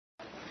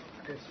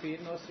Good speed,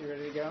 Melissa. You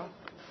ready to go?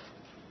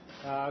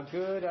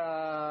 Good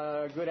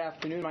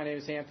afternoon. My name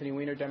is Anthony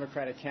Weiner,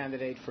 Democratic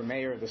candidate for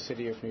mayor of the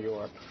city of New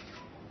York.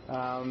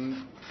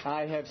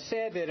 I have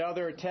said that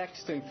other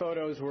texts and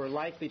photos were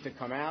likely to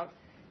come out,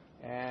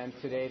 and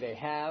today they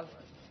have.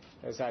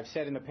 As I've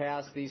said in the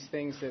past, these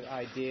things that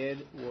I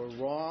did were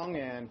wrong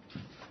and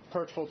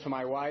hurtful to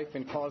my wife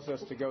and caused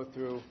us to go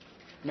through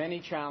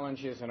many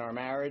challenges in our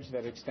marriage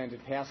that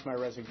extended past my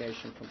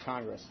resignation from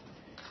Congress.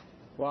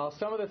 While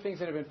some of the things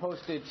that have been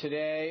posted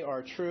today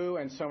are true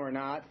and some are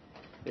not,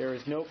 there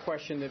is no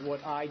question that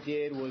what I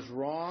did was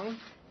wrong.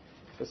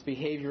 This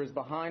behavior is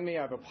behind me.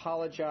 I've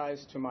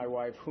apologized to my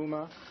wife,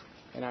 Huma,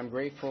 and I'm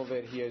grateful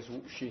that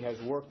she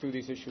has worked through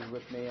these issues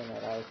with me and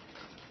that I've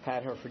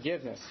had her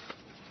forgiveness.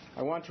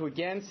 I want to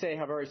again say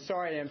how very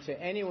sorry I am to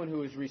anyone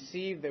who has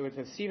received the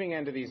receiving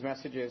end of these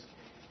messages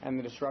and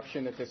the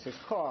disruption that this has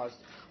caused.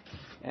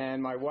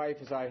 And my wife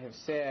and I,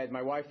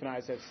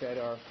 as I've said,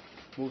 are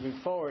moving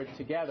forward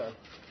together.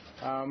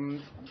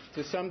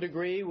 To some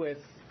degree, with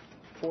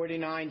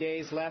 49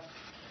 days left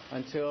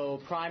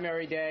until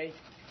primary day,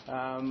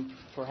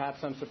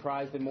 perhaps I'm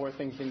surprised that more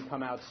things didn't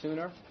come out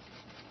sooner.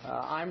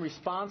 I'm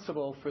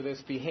responsible for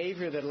this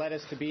behavior that led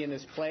us to be in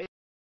this place,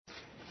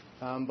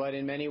 but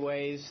in many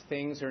ways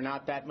things are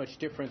not that much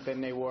different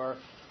than they were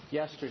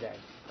yesterday.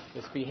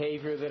 This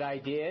behavior that I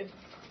did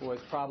was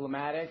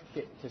problematic,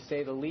 to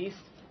say the least,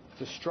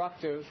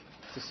 destructive,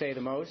 to say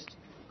the most,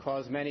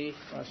 caused many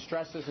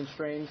stresses and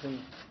strains in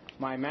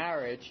my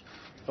marriage,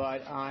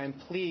 but I'm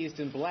pleased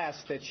and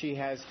blessed that she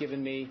has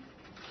given me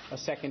a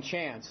second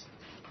chance.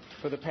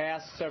 For the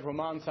past several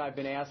months, I've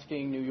been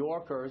asking New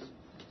Yorkers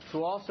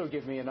to also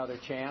give me another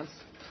chance,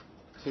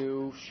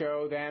 to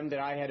show them that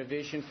I had a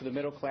vision for the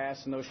middle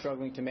class and those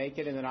struggling to make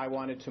it, and that I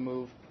wanted to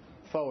move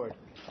forward.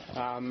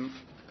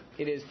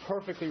 It is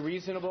perfectly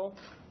reasonable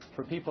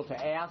for people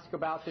to ask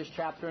about this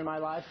chapter in my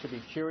life, to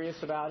be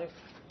curious about it,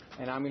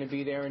 and I'm going to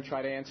be there and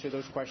try to answer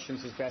those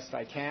questions as best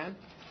I can.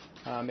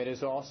 It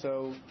is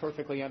also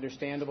perfectly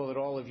understandable that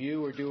all of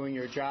you are doing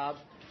your job,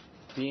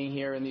 being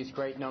here in these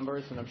great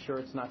numbers, and I'm sure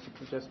it's not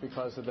just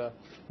because of the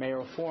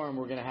mayoral forum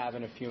we're going to have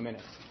in a few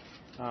minutes.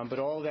 But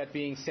all of that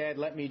being said,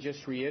 let me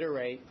just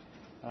reiterate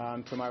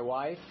to my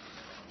wife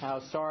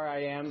how sorry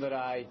I am that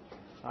I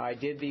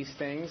did these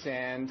things,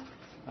 and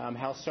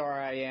how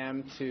sorry I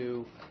am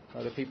to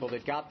the people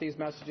that got these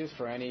messages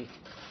for any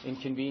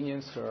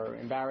inconvenience or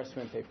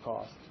embarrassment they've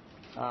caused.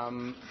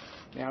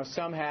 Now,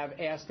 some have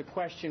asked the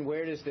question,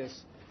 where does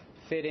this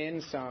fit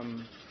in?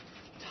 Some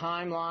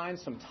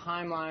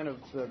timeline of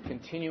the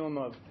continuum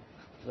of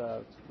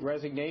the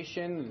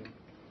resignation.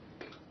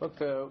 Look,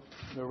 the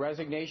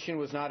resignation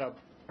was not a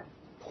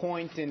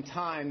point in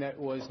time that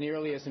was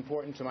nearly as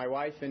important to my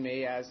wife and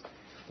me as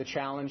the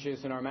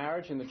challenges in our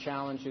marriage and the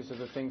challenges of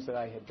the things that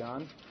I had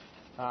done,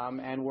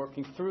 and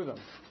working through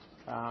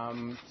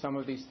them. Some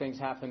of these things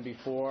happened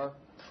before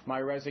my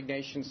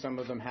resignation, some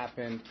of them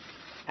happened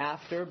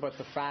after, but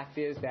the fact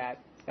is that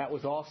that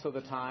was also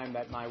the time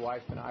that my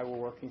wife and I were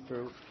working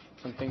through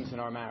some things in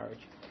our marriage.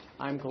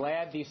 I'm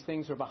glad these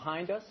things are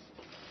behind us.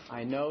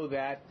 I know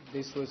that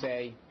this was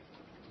a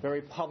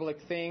very public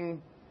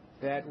thing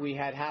that we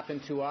had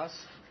happen to us,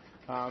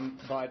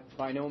 but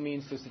by no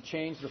means does it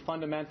change the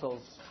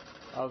fundamentals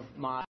of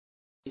my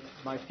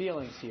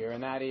feelings here,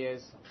 and that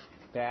is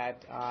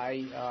that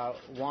I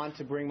want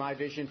to bring my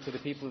vision to the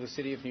people of the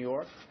city of New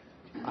York.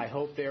 I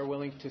hope they're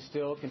willing to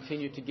still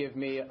continue to give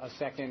me a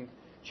second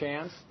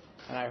chance,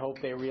 and I hope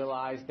they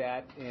realize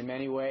that in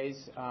many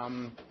ways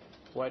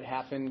what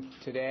happened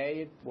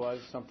today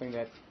was something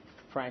that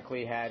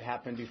frankly had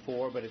happened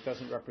before, but it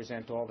doesn't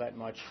represent all that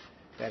much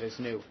that is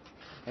new.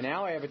 And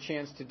now I have a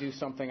chance to do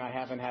something I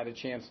haven't had a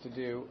chance to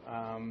do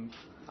on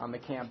the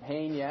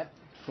campaign yet.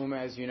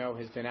 Huma, as you know,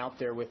 has been out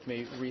there with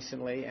me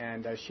recently,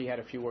 and she had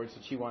a few words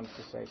that she wanted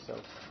to say.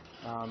 So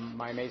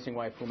my amazing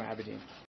wife, Huma Abedin.